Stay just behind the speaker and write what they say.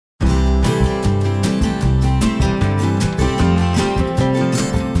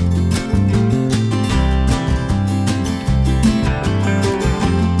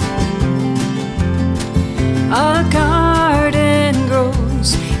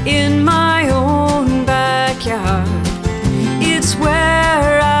in my own backyard. It's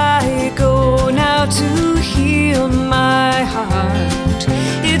where I go now to heal my heart.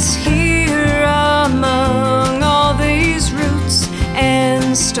 It's here among all these roots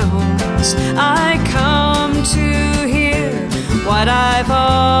and stones I come to hear what I've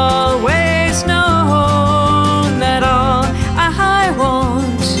always known, that all I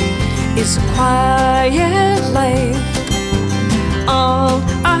want is a quiet life. All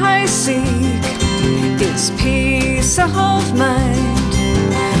I seek is peace of mind,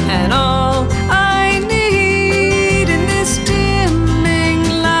 and all I need in this dimming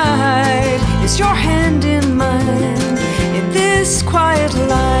light is your hand in mine in this quiet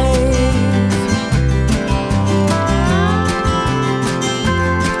life.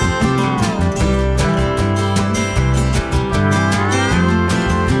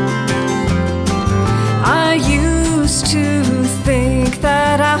 I used to think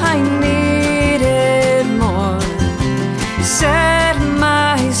that I needed more, set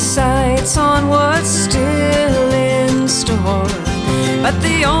my sights on what's still in store, but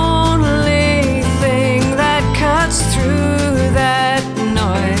the only thing that cuts through that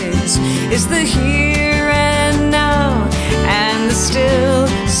noise is the here and now, and the still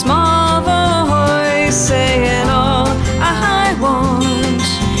small voice saying all I want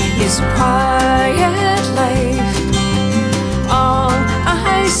is a quiet life. All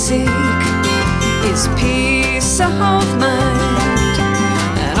I seek is peace of mind,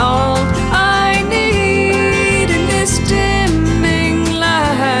 and all I need in this dimming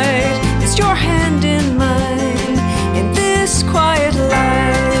light is your hand in mine in this quiet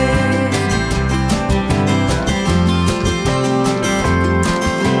life.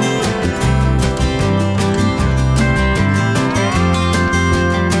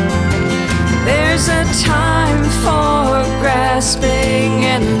 There's a time for grasping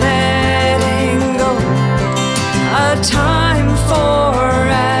and letting go, a time for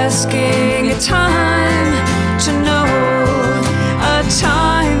asking, a time to know, a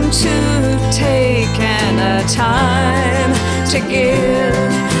time to take and a time to give,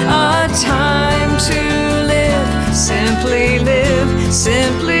 a time to live, simply live,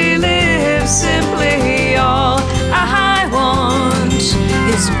 simply live, simply. All I want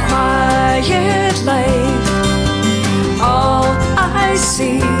is a quiet life. All I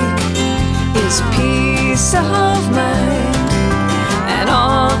seek is peace of mind, and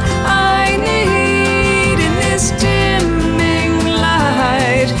all I need in this dimming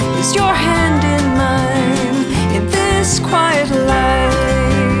light is your hand in mine in this quiet life.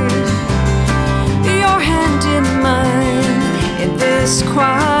 Your hand in mine in this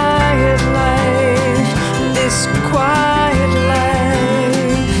quiet life, this quiet life.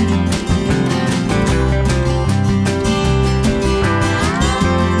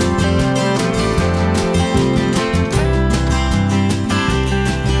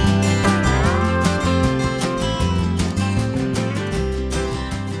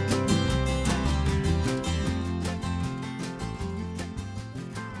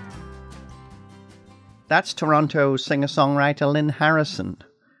 That's Toronto singer-songwriter Lynn Harrison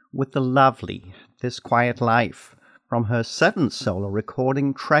with the lovely This Quiet Life from her seventh solo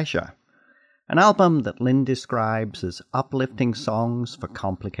recording, Treasure, an album that Lynn describes as uplifting songs for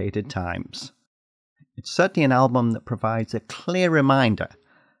complicated times. It's certainly an album that provides a clear reminder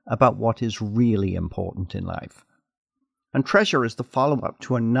about what is really important in life. And Treasure is the follow-up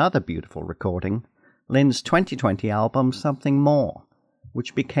to another beautiful recording, Lynn's 2020 album, Something More,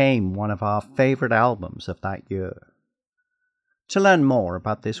 which became one of our favorite albums of that year. To learn more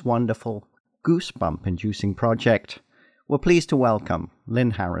about this wonderful, goosebump-inducing project, we're pleased to welcome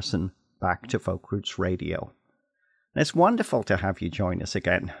Lynn Harrison back to Folk Roots Radio. And it's wonderful to have you join us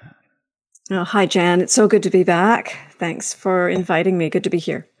again. Oh, hi, Jan. It's so good to be back. Thanks for inviting me. Good to be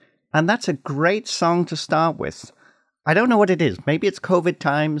here. And that's a great song to start with. I don't know what it is. Maybe it's COVID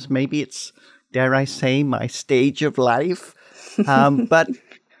times. Maybe it's, dare I say, my stage of life. But,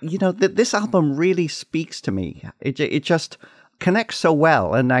 you know, this album really speaks to me. It just connects so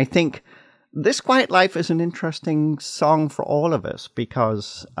well. And I think This Quiet Life is an interesting song for all of us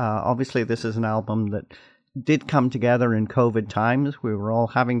because obviously this is an album that did come together in COVID times. We were all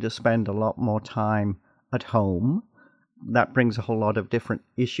having to spend a lot more time at home. That brings a whole lot of different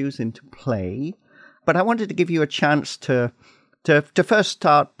issues into play. But I wanted to give you a chance to first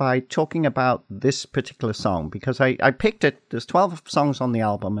start by talking about this particular song, because I picked it. There's 12 songs on the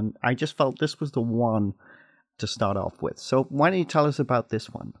album, and I just felt this was the one to start off with. So why don't you tell us about this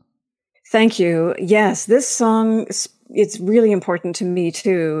one? Thank you. Yes, this song, it's really important to me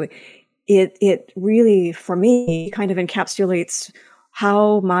too. It really, for me, kind of encapsulates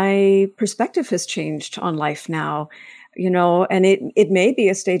how my perspective has changed on life now, and it may be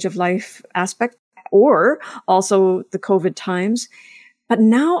a stage of life aspect or also the COVID times. But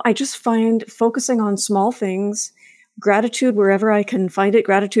now I just find focusing on small things, gratitude wherever I can find it,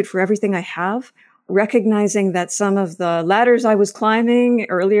 gratitude for everything I have, recognizing that some of the ladders I was climbing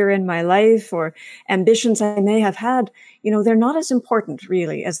earlier in my life or ambitions I may have had, they're not as important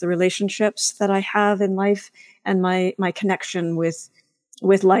really as the relationships that I have in life and my connection with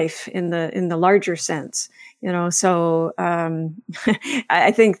life in the larger sense, So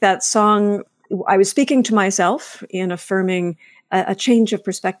I think that song, I was speaking to myself in affirming a change of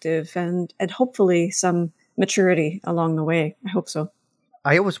perspective and hopefully some maturity along the way. I hope so.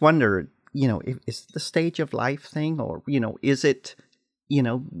 I always wonder, is it the stage of life thing, or, is it,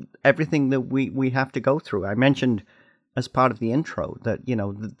 everything that we have to go through? I mentioned as part of the intro that,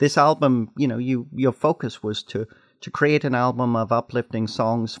 this album, your focus was to create an album of uplifting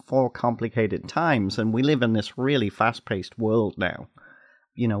songs for complicated times. And we live in this really fast-paced world now,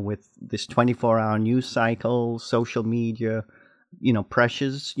 with this 24-hour news cycle, social media,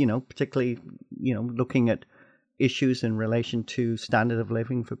 pressures, particularly, looking at issues in relation to standard of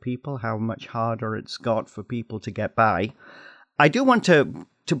living for people, how much harder it's got for people to get by. I do want to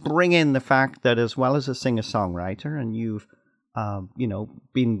bring in the fact that as well as a singer-songwriter, and you've,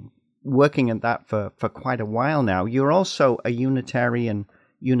 been working at that for quite a while now, you're also a Unitarian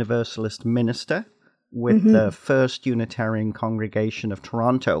Universalist minister with the First Unitarian Congregation of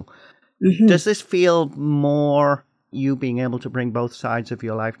Toronto. Does this feel more you being able to bring both sides of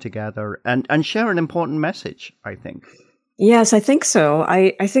your life together and share an important message, I think? Yes, I think so.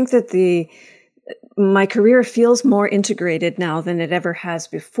 I think that my career feels more integrated now than it ever has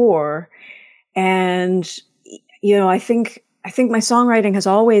before. And, I think my songwriting has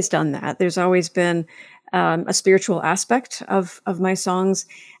always done that. There's always been a spiritual aspect of my songs.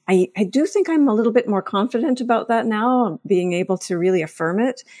 I do think I'm a little bit more confident about that now, being able to really affirm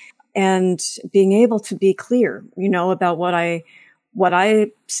it and being able to be clear, about what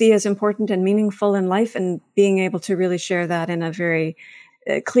I see as important and meaningful in life, and being able to really share that in a very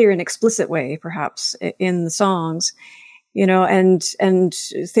clear and explicit way, perhaps in the songs, and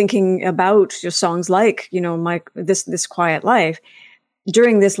thinking about just songs like, this quiet life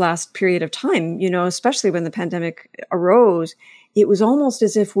during this last period of time, especially when the pandemic arose. It was almost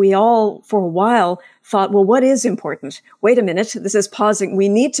as if we all, for a while, thought, well, what is important? Wait a minute, this is pausing. We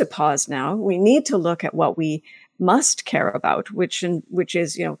need to pause now. We need to look at what we must care about, which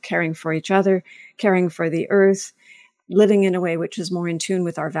is, caring for each other, caring for the earth, living in a way which is more in tune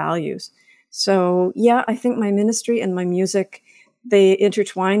with our values. So, yeah, I think my ministry and my music, they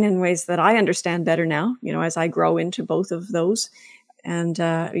intertwine in ways that I understand better now, as I grow into both of those. And,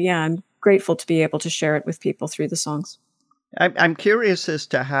 I'm grateful to be able to share it with people through the songs. I'm curious as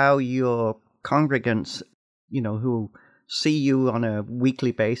to how your congregants, who see you on a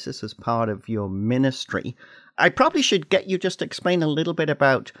weekly basis as part of your ministry. I probably should get you just to explain a little bit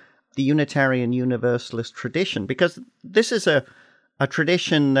about the Unitarian Universalist tradition, because this is a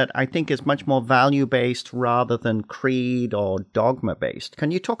tradition that I think is much more value-based rather than creed or dogma-based.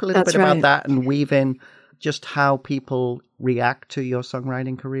 Can you talk a little bit about that and weave in just how people react to your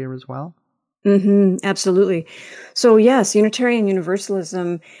songwriting career as well? Absolutely. So yes, Unitarian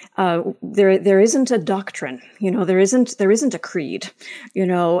Universalism, there isn't a doctrine, there isn't a creed,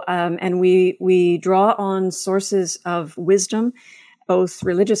 and we draw on sources of wisdom, both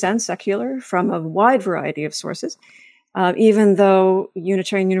religious and secular, from a wide variety of sources. Even though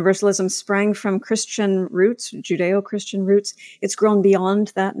Unitarian Universalism sprang from Christian roots, Judeo-Christian roots, it's grown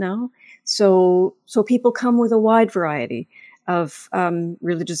beyond that now. So people come with a wide variety of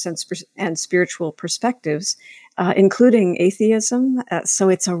religious and spiritual perspectives, including atheism. So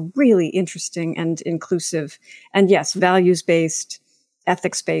it's a really interesting and inclusive, and yes, values-based,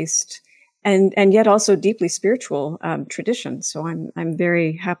 ethics-based, and yet also deeply spiritual tradition. So I'm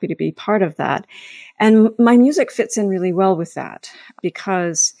very happy to be part of that. And my music fits in really well with that,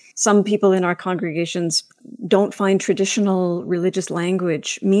 because some people in our congregations don't find traditional religious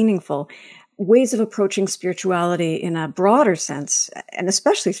language meaningful. Ways of approaching spirituality in a broader sense, and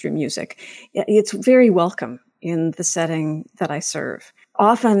especially through music, it's very welcome in the setting that I serve.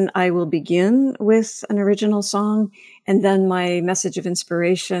 Often I will begin with an original song, and then my message of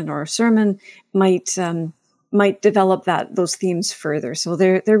inspiration or sermon might develop those themes further. So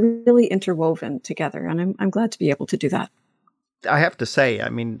they're really interwoven together, and I'm glad to be able to do that. I have to say,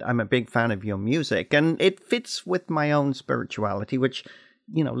 I'm a big fan of your music, and it fits with my own spirituality, which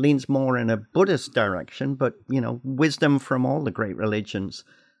leans more in a Buddhist direction, but, wisdom from all the great religions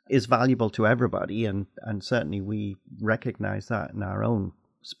is valuable to everybody, and certainly we recognize that in our own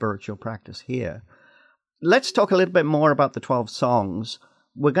spiritual practice here. Let's talk a little bit more about the 12 songs.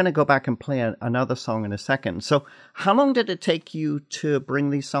 We're going to go back and play another song in a second. So how long did it take you to bring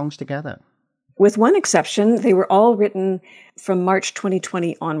these songs together? With one exception, they were all written from March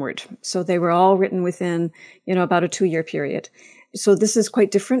 2020 onward. So they were all written within, about a 2-year period. So this is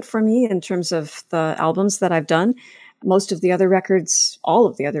quite different for me in terms of the albums that I've done. Most of the other records, all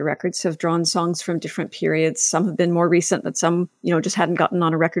of the other records, have drawn songs from different periods. Some have been more recent, but some, just hadn't gotten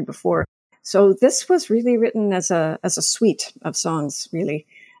on a record before. So this was really written as a suite of songs, really.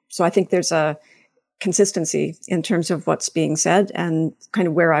 So I think there's a consistency in terms of what's being said and kind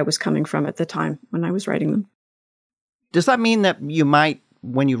of where I was coming from at the time when I was writing them. Does that mean that you might,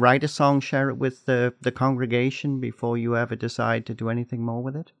 when you write a song, share it with the congregation before you ever decide to do anything more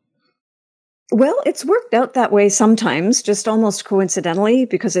with it? Well, it's worked out that way sometimes, just almost coincidentally,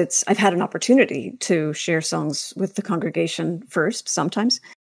 because I've had an opportunity to share songs with the congregation first sometimes.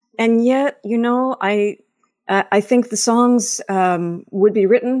 And yet, I think the songs would be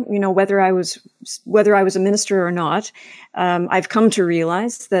written, whether I was a minister or not. I've come to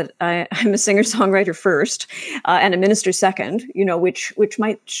realize that I'm a singer-songwriter first and a minister second, which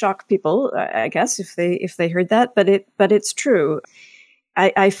might shock people, I guess, if they heard that. But it's true.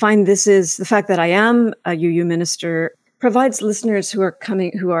 I find this is the fact that I am a UU minister provides listeners who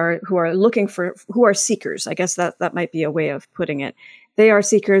are looking for, who are seekers. I guess that might be a way of putting it. They are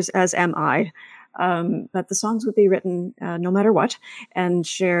seekers, as am I. But the songs would be written no matter what and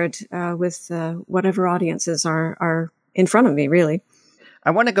shared with whatever audiences are in front of me, really.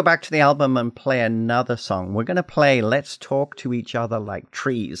 I want to go back to the album and play another song. We're going to play Let's Talk to Each Other Like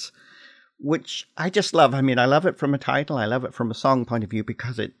Trees, which I just love. I mean, I love it from a title. I love it from a song point of view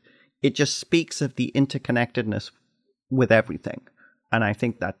because it just speaks of the interconnectedness with everything. And I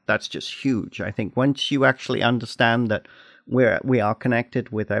think that's just huge. I think once you actually understand that we are connected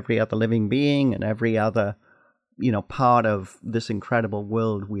with every other living being and every other, part of this incredible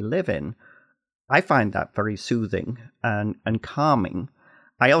world we live in, I find that very soothing and calming.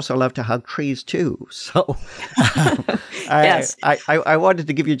 I also love to hug trees too. So yes. I wanted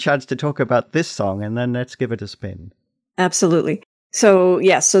to give you a chance to talk about this song, and then let's give it a spin. Absolutely. So,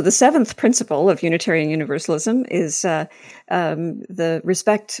 yes, so the seventh principle of Unitarian Universalism is the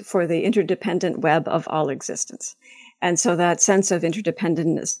respect for the interdependent web of all existence. And so that sense of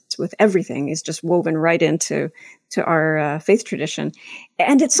interdependence with everything is just woven right into our faith tradition.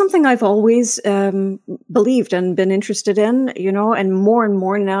 And it's something I've always believed and been interested in, and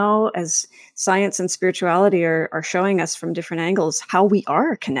more now as science and spirituality are showing us from different angles how we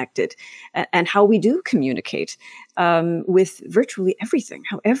are connected and how we do communicate with virtually everything,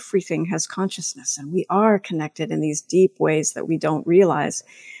 how everything has consciousness and we are connected in these deep ways that we don't realize.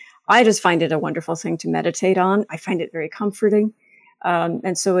 I just find it a wonderful thing to meditate on. I find it very comforting.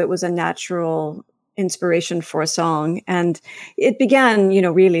 And so it was a natural inspiration for a song. And it began,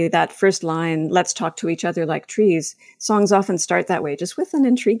 really that first line, let's talk to each other like trees. Songs often start that way, just with an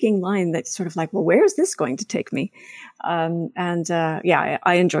intriguing line that's sort of like, well, where is this going to take me? I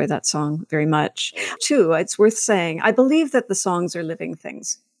enjoy that song very much. Too, it's worth saying, I believe that the songs are living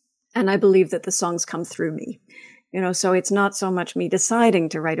things. And I believe that the songs come through me. So it's not so much me deciding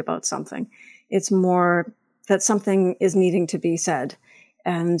to write about something. It's more that something is needing to be said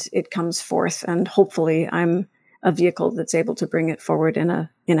and it comes forth. And hopefully I'm a vehicle that's able to bring it forward in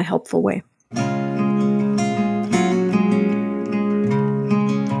a helpful way.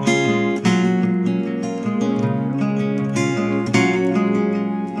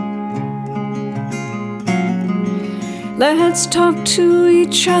 Let's talk to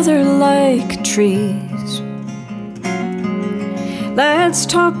each other like trees. Let's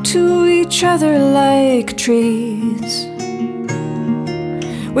talk to each other like trees.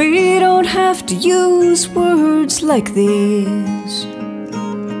 We don't have to use words like these.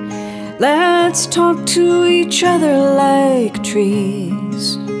 Let's talk to each other like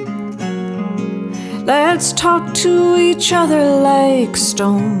trees. Let's talk to each other like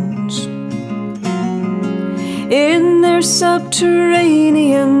stones in their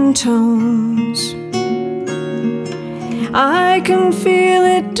subterranean tones. I can feel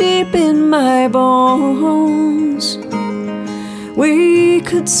it deep in my bones. We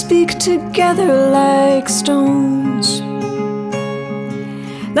could speak together like stones.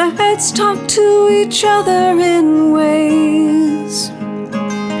 Let's talk to each other in ways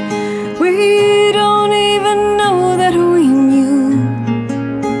we don't even know that we knew.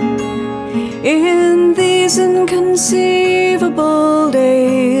 In these inconceivable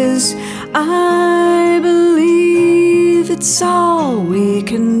days, I believe it's all we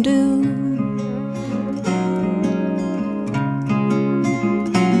can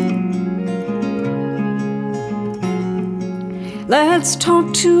Let's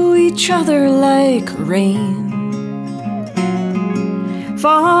talk to each other like rain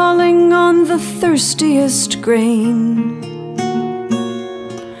falling on the thirstiest grain.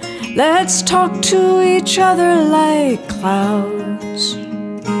 Let's talk to each other like clouds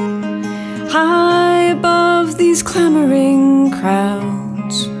high above these clamoring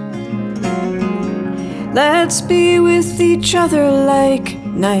crowds. Let's be with each other like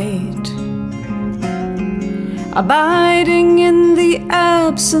night, abiding in the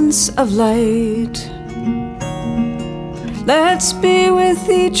absence of light. Let's be with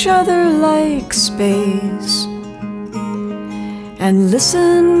each other like space, and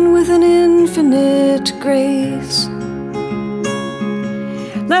listen with an infinite grace.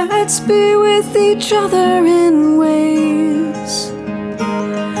 Let's be with each other in ways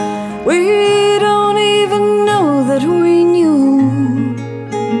we don't even know that we knew.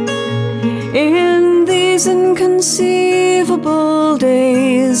 In these inconceivable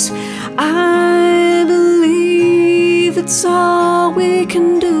days, I believe it's all we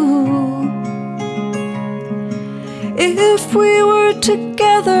can do. If we were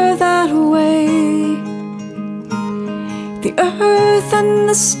together that way, the earth and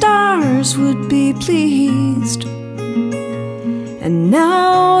the stars would be pleased. And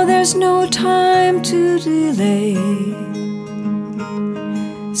now there's no time to delay.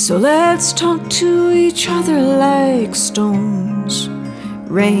 So let's talk to each other like stones,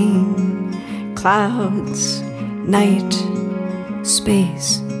 rain, clouds, night,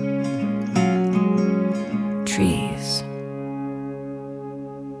 space, trees.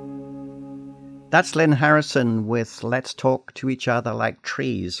 That's Lynn Harrison with Let's Talk to Each Other Like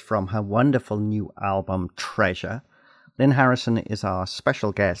Trees from her wonderful new album, Treasure. Lynn Harrison is our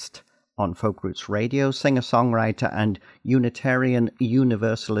special guest on Folk Roots Radio, singer-songwriter and Unitarian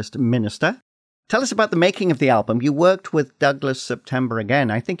Universalist minister. Tell us about the making of the album. You worked with Douglas September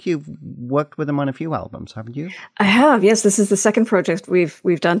again. I think you've worked with him on a few albums, haven't you? I have. Yes, this is the second project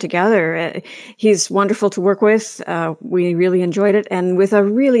we've done together. He's wonderful to work with. We really enjoyed it, and with a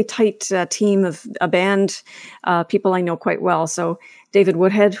really tight team of a band, people I know quite well. So David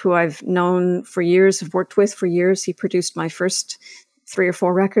Woodhead, who I've known for years, have worked with for years. He produced my first 3 or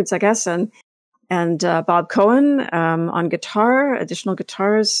 4 records, I guess, and Bob Cohen on guitar, additional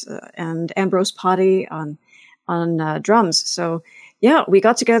guitars, and Ambrose Potty on drums. So yeah, we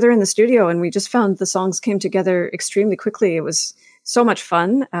got together in the studio and we just found the songs came together extremely quickly. It was so much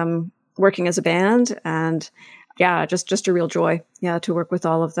fun working as a band, and yeah, just a real joy, to work with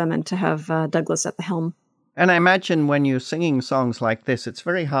all of them and to have Douglas at the helm. And I imagine when you're singing songs like this, it's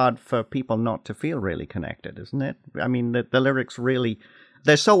very hard for people not to feel really connected, isn't it? I mean, the lyrics really,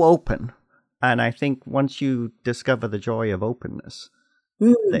 they're so open. And I think once you discover the joy of openness,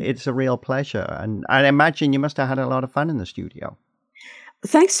 it's a real pleasure. And I imagine you must have had a lot of fun in the studio.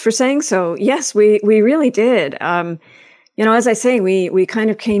 Thanks for saying so. Yes, we really did. As I say, we kind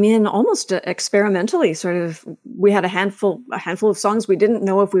of came in almost experimentally. Sort of, we had a handful of songs. We didn't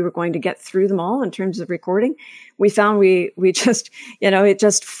know if we were going to get through them all in terms of recording. We found we just, it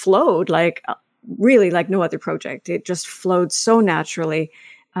just flowed really like no other project. It just flowed so naturally.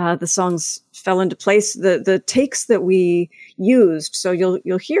 The songs fell into place. The takes that we used, so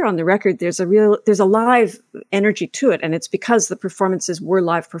you'll hear on the record, there's a live energy to it, and it's because the performances were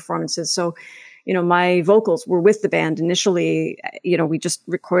live performances. So, my vocals were with the band initially. We just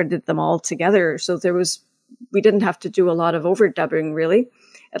recorded them all together, so we didn't have to do a lot of overdubbing, really,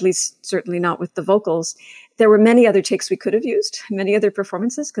 at least certainly not with the vocals. There were many other takes we could have used, many other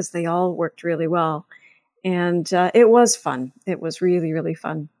performances, because they all worked really well. And it was fun. It was really, really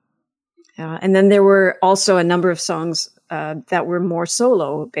fun. And then there were also a number of songs that were more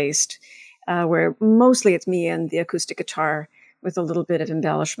solo based, where mostly it's me and the acoustic guitar with a little bit of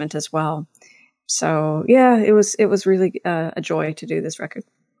embellishment as well. So yeah, it was really a joy to do this record.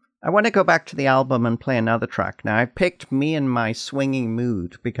 I want to go back to the album and play another track. Now, I picked Me and My Swinging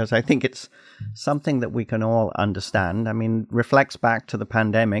Mood because I think it's something that we can all understand. I mean, reflects back to the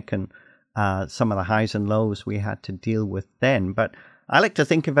pandemic and some of the highs and lows we had to deal with then. But I like to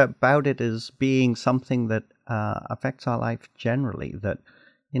think about it as being something that affects our life generally, that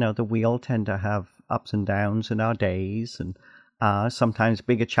we all tend to have ups and downs in our days and sometimes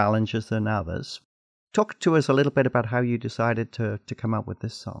bigger challenges than others. Talk to us a little bit about how you decided to come up with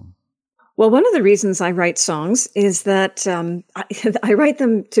this song. Well, one of the reasons I write songs is that I write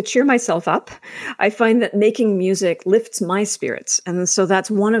them to cheer myself up. I find that making music lifts my spirits. And so that's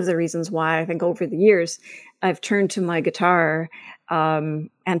one of the reasons why I think over the years I've turned to my guitar and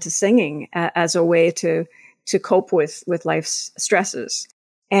to singing as a way to cope with life's stresses.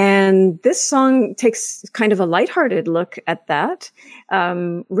 And this song takes kind of a lighthearted look at that,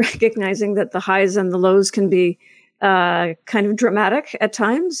 recognizing that the highs and the lows can be kind of dramatic at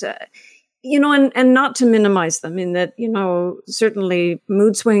times, and not to minimize them, in that, certainly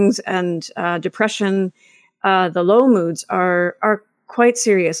mood swings and depression, the low moods are quite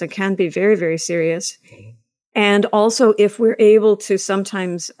serious and can be very, very serious. And also, if we're able to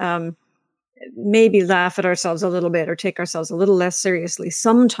sometimes maybe laugh at ourselves a little bit or take ourselves a little less seriously,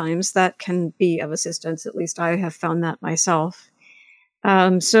 sometimes that can be of assistance. At least I have found that myself.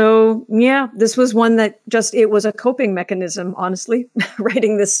 So yeah, this was one that it was a coping mechanism, honestly,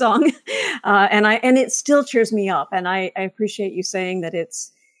 writing this song. And it still cheers me up. And I appreciate you saying that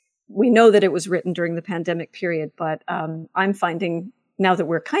we know that it was written during the pandemic period, but, I'm finding now that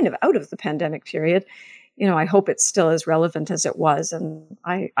we're kind of out of the pandemic period, I hope it's still as relevant as it was. And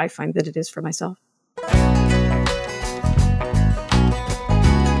I find that it is for myself.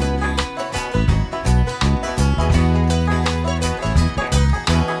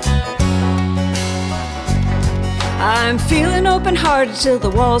 I'm feeling open-hearted till the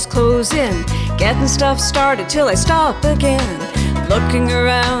walls close in, getting stuff started till I stop again, looking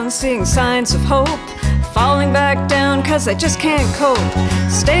around, seeing signs of hope, falling back down 'cause I just can't cope,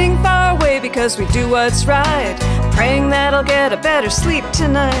 staying far away because we do what's right, praying that I'll get a better sleep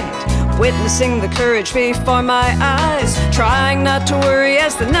tonight, witnessing the courage before my eyes, trying not to worry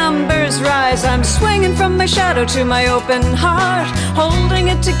as the numbers rise. I'm swinging from my shadow to my open heart, holding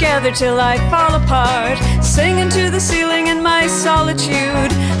it together till I fall apart, singing to the ceiling in my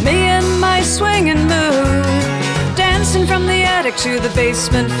solitude, me and my swinging mood, dancing from the attic to the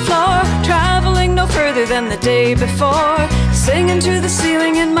basement floor, traveling no further than the day before, singing to the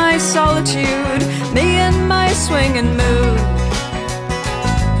ceiling in my solitude, me and my swinging mood.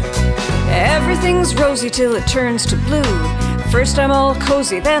 Everything's rosy till it turns to blue. First I'm all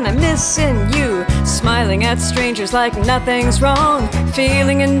cozy, then I'm missing you, smiling at strangers like nothing's wrong,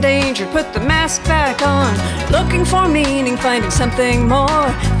 feeling in danger, put the mask back on, looking for meaning, finding something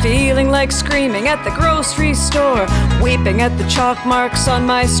more, feeling like screaming at the grocery store, weeping at the chalk marks on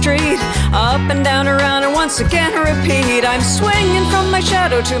my street, up and down, around, and once again repeat. I'm swinging from my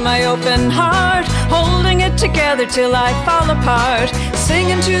shadow to my open heart, holding it together till I fall apart,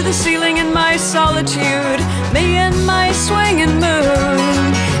 singing to the ceiling in my solitude, me and my swinging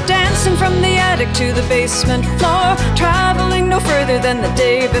mood, dancing from the attic to the basement floor, traveling no further than the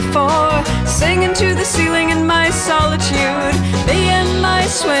day before, singing to the ceiling in my solitude, me and my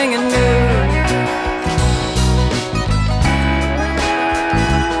swinging mood.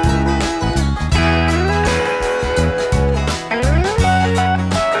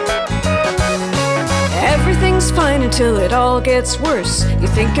 Everything's fine until it all gets worse. You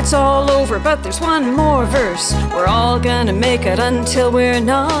think it's all over, but there's one more verse. We're all gonna make it until we're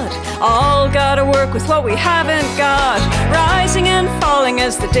not. All gotta work with what we haven't got. Rising and falling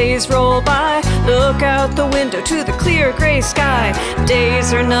as the days roll by. Look out the window to the clear gray sky.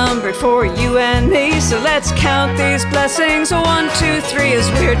 Days are numbered for you and me, so let's count these blessings. 1, 2, 3 as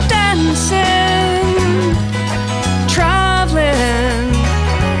we're dancing, traveling,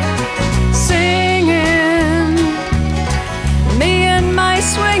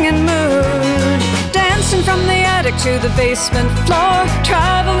 swinging mood, dancing from the attic to the basement floor,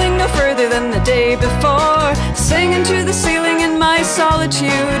 traveling no further than the day before, singing to the ceiling in my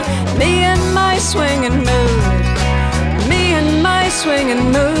solitude, me and my swinging mood, me and my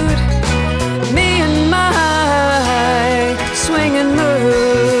swinging mood, me and my swinging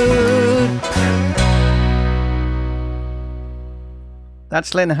mood.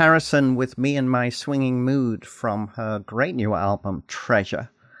 That's Lynn Harrison with Me and My Swinging Mood from her great new album, Treasure.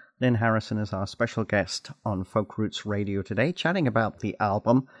 Lynn Harrison is our special guest on Folk Roots Radio today, chatting about the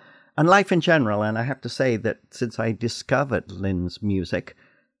album and life in general. And I have to say that since I discovered Lynn's music,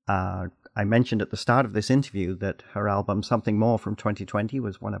 I mentioned at the start of this interview that her album, Something More from 2020,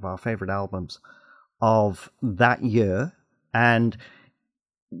 was one of our favorite albums of that year. And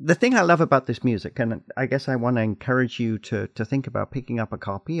the thing I love about this music, and I guess I want to encourage you to think about picking up a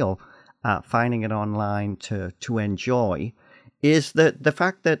copy or finding it online to enjoy, is that the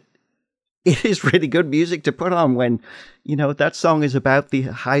fact that it is really good music to put on when, that song is about the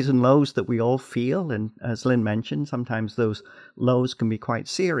highs and lows that we all feel. And as Lynn mentioned, sometimes those lows can be quite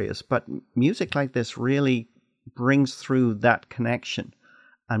serious. But music like this really brings through that connection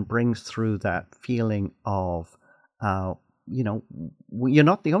and brings through that feeling of, you're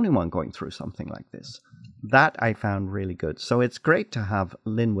not the only one going through something like this. That I found really good. So it's great to have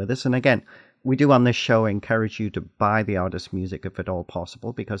Lynn with us. And again, we do on this show encourage you to buy the artist's music if at all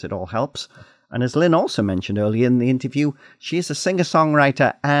possible, because it all helps. And as Lynn also mentioned earlier in the interview, she is a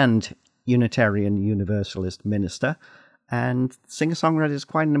singer-songwriter and Unitarian Universalist minister, and singer-songwriter is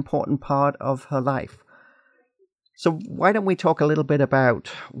quite an important part of her life. So why don't we talk a little bit about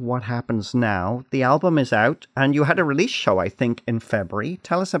what happens now? The album is out, and you had a release show, I think, in February.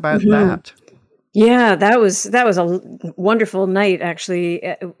 Tell us about that. Yeah, that was a wonderful night,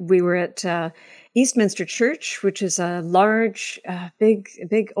 actually. We were at Eastminster Church, which is a large,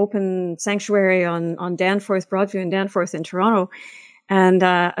 big open sanctuary on Danforth, Broadview and Danforth in Toronto. And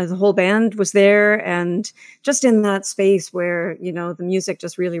the whole band was there, and just in that space where, the music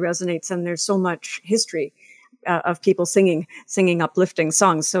just really resonates, and there's so much history of people singing uplifting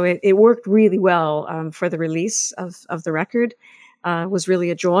songs. So it worked really well for the release of the record. Was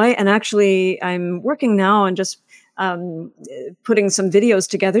really a joy. And actually, I'm working now on just putting some videos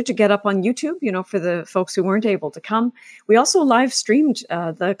together to get up on YouTube, for the folks who weren't able to come. We also live streamed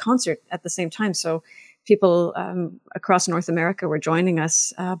the concert at the same time. So people across North America were joining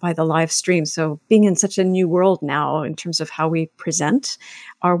us by the live stream. So being in such a new world now in terms of how we present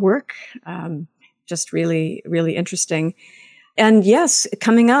our work, just really, really interesting. And yes,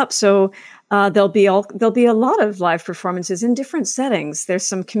 coming up. So there'll be a lot of live performances in different settings. There's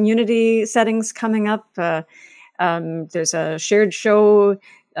some community settings coming up. There's a shared show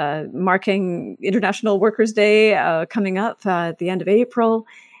marking International Workers' Day coming up at the end of April.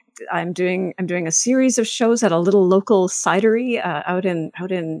 I'm doing a series of shows at a little local cidery out in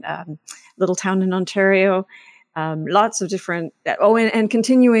little town in Ontario. Lots of different, and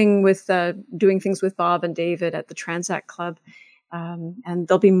continuing with doing things with Bob and David at the Transact Club. And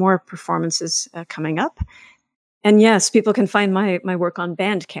there'll be more performances coming up. And yes, people can find my work on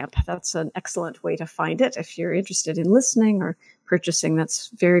Bandcamp. That's an excellent way to find it. If you're interested in listening or purchasing, that's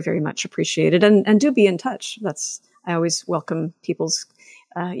very, very much appreciated. And do be in touch. I always welcome people's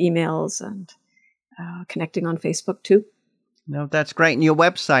emails and connecting on Facebook too. No, that's great. And your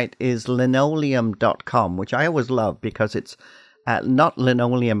website is linoleum.com, which I always love because it's not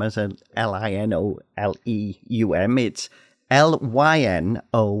linoleum as in Linoleum. It's LYNOLEUM.com.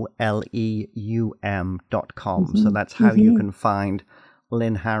 So that's how you can find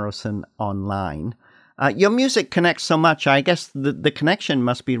Lynn Harrison online. Your music connects so much. I guess the connection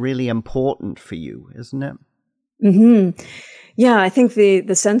must be really important for you, isn't it? Mm-hmm. Yeah, I think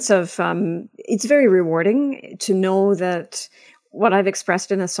the sense of it's very rewarding to know that what I've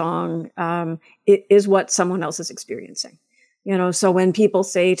expressed in a song it is what someone else is experiencing. So when people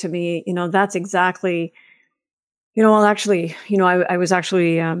say to me, that's exactly, well, actually, I was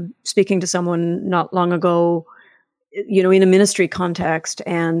actually speaking to someone not long ago, in a ministry context,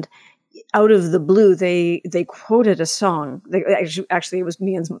 and out of the blue, they quoted a song. Actually, it was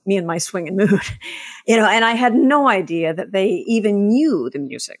me and my swinging mood, and I had no idea that they even knew the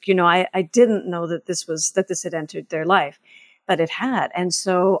music. I didn't know that this had entered their life, but it had. And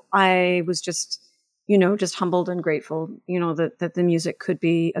so I was just humbled and grateful, that the music could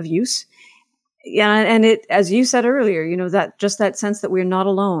be of use. Yeah. And it, as you said earlier, that sense that we're not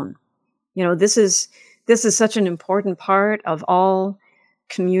alone. This is such an important part of all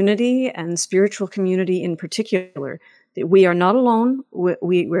community and spiritual community in particular, that we are not alone.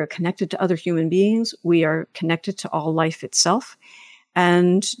 We're connected to other human beings. We are connected to all life itself.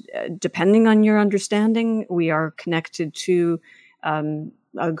 And depending on your understanding, we are connected to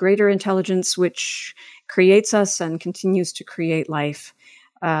a greater intelligence which creates us and continues to create life.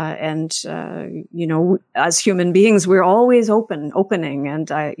 As human beings, we're always opening. And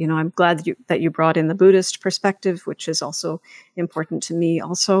I'm glad that you brought in the Buddhist perspective, which is also important to me.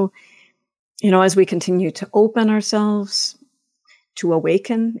 Also, as we continue to open ourselves, to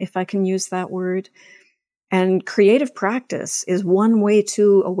awaken, if I can use that word, and creative practice is one way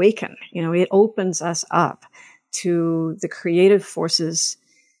to awaken. It opens us up to the creative forces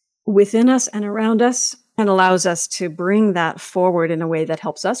within us and around us, and allows us to bring that forward in a way that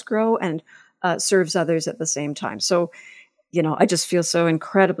helps us grow and serves others at the same time. So, I just feel so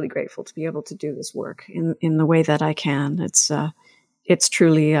incredibly grateful to be able to do this work in the way that I can. It's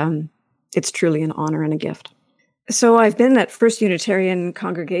truly an honor and a gift. So I've been at First Unitarian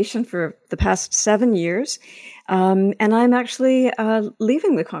Congregation for the past 7 years, and I'm actually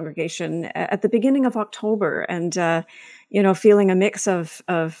leaving the congregation at the beginning of October, and feeling a mix of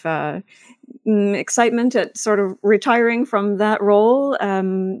excitement at sort of retiring from that role,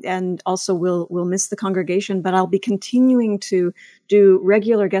 and also will miss the congregation. But I'll be continuing to do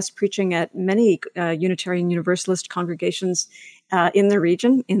regular guest preaching at many Unitarian Universalist congregations, in the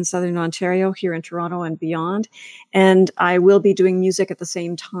region, in Southern Ontario, here in Toronto and beyond. And I will be doing music at the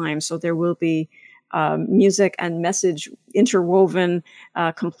same time. So there will be music and message interwoven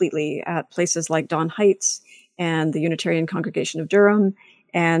completely at places like Don Heights and the Unitarian Congregation of Durham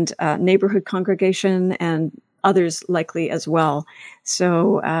and Neighborhood Congregation and others likely as well.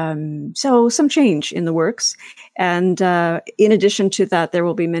 So some change in the works. And in addition to that, there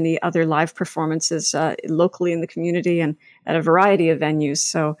will be many other live performances locally in the community and at a variety of venues.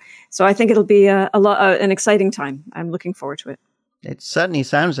 So I think it'll be an exciting time. I'm looking forward to it. It certainly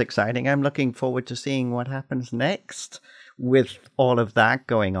sounds exciting. I'm looking forward to seeing what happens next with all of that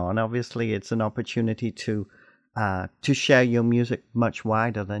going on. Obviously, it's an opportunity to share your music much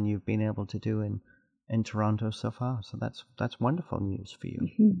wider than you've been able to do in Toronto so far. So that's wonderful news for you.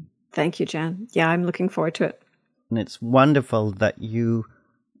 Mm-hmm. Thank you, Jan. Yeah, I'm looking forward to it. And it's wonderful that you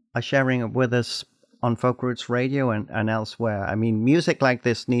are sharing it with us on Folk Roots Radio and elsewhere. I mean, music like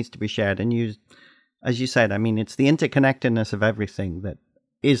this needs to be shared. And you, as you said, I mean, it's the interconnectedness of everything that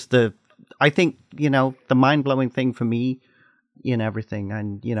is I think, the mind-blowing thing for me in everything.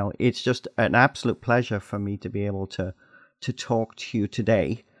 And, it's just an absolute pleasure for me to be able to talk to you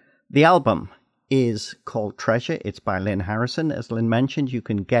today. The album is called Treasure. It's by Lynn Harrison. As Lynn mentioned, you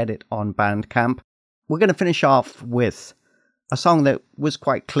can get it on Bandcamp. We're going to finish off with a song that was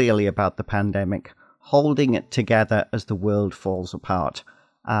quite clearly about the pandemic, holding it together as the world falls apart.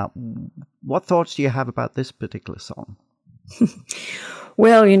 What thoughts do you have about this particular song?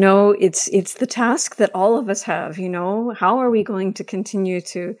 Well, it's the task that all of us have. How are we going to continue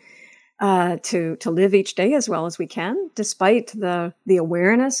to live each day as well as we can, despite the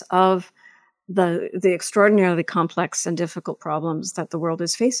awareness of the extraordinarily complex and difficult problems that the world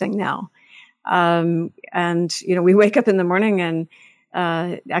is facing now. And we wake up in the morning and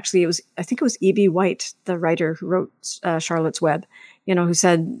actually I think it was E.B. White, the writer who wrote Charlotte's Web, who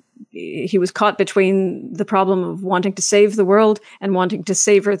said he was caught between the problem of wanting to save the world and wanting to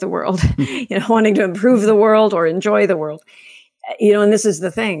savor the world, wanting to improve the world or enjoy the world. And this is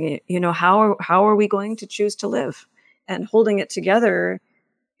the thing, how are we going to choose to live? And holding it together,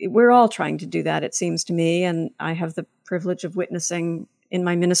 we're all trying to do that, it seems to me. And I have the privilege of witnessing in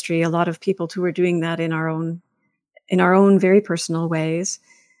my ministry a lot of people who are doing that in our own very personal ways.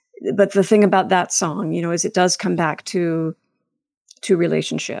 But the thing about that song, is it does come back to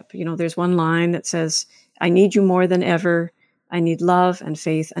relationship. There's one line that says, "I need you more than ever. I need love and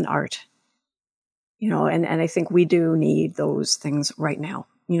faith and art." And I think we do need those things right now,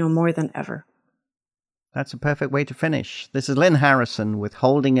 more than ever. That's a perfect way to finish. This is Lynn Harrison with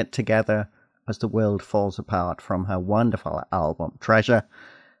Holding It Together as the World Falls Apart from her wonderful album, Treasure.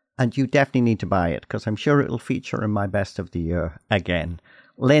 And you definitely need to buy it because I'm sure it'll feature in my best of the year again.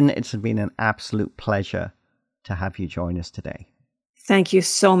 Lynn, it's been an absolute pleasure to have you join us today. Thank you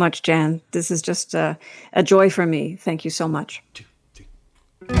so much, Jan. This is just a joy for me. Thank you so much.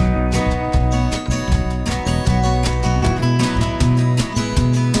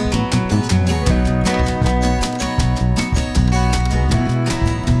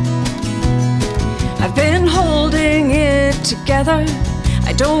 I've been holding it together.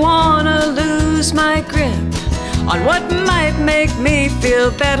 I don't want to lose my grip on what might make me feel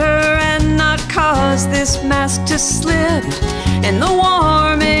better and not cause this mask to slip in the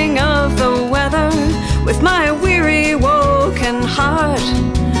warming of the weather with my weary, woken heart,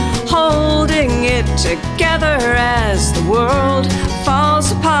 holding it together as the world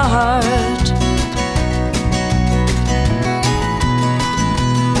falls apart.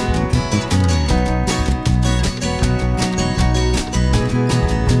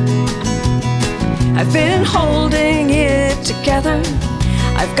 I've been holding it together.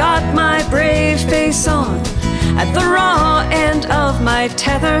 I've got my brave face on at the raw end of my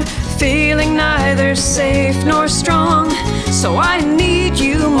tether, feeling neither safe nor strong. So I need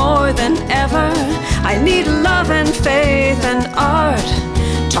you more than ever. I need love and faith and art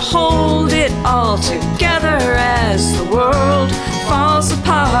to hold it all together as the world falls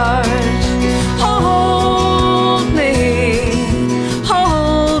apart. Hold me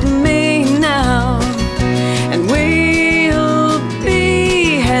now, and we'll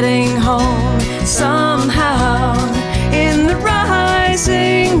be heading home somehow, in the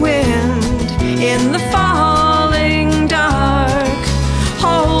rising wind, in the falling dark,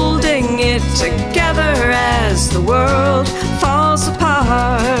 holding it together as the world falls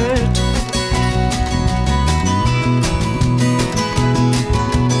apart.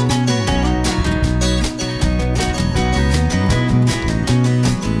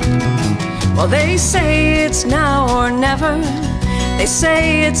 Well, they say it's now or never. They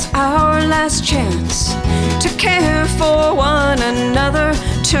say it's our last chance to care for one another,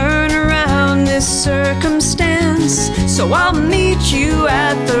 turn around this circumstance. So I'll meet you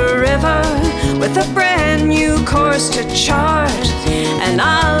at the river with a brand new course to chart, and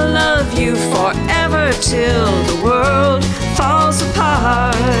I'll love you forever till the world falls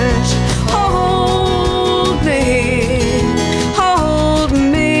apart. Hold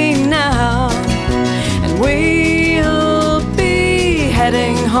me now, and we'll be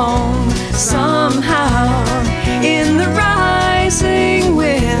heading home somehow. In the rising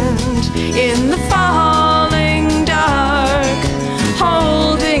wind, in the falling dark,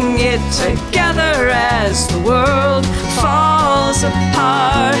 holding it together as the world falls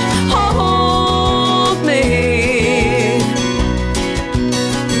apart. Hold me,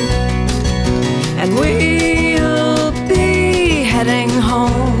 and we'll be heading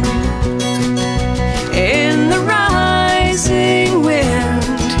home. In the rising wind,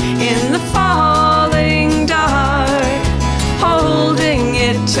 in the falling dark, holding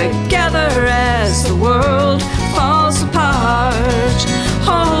it together as the world falls apart,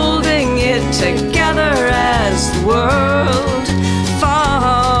 holding it together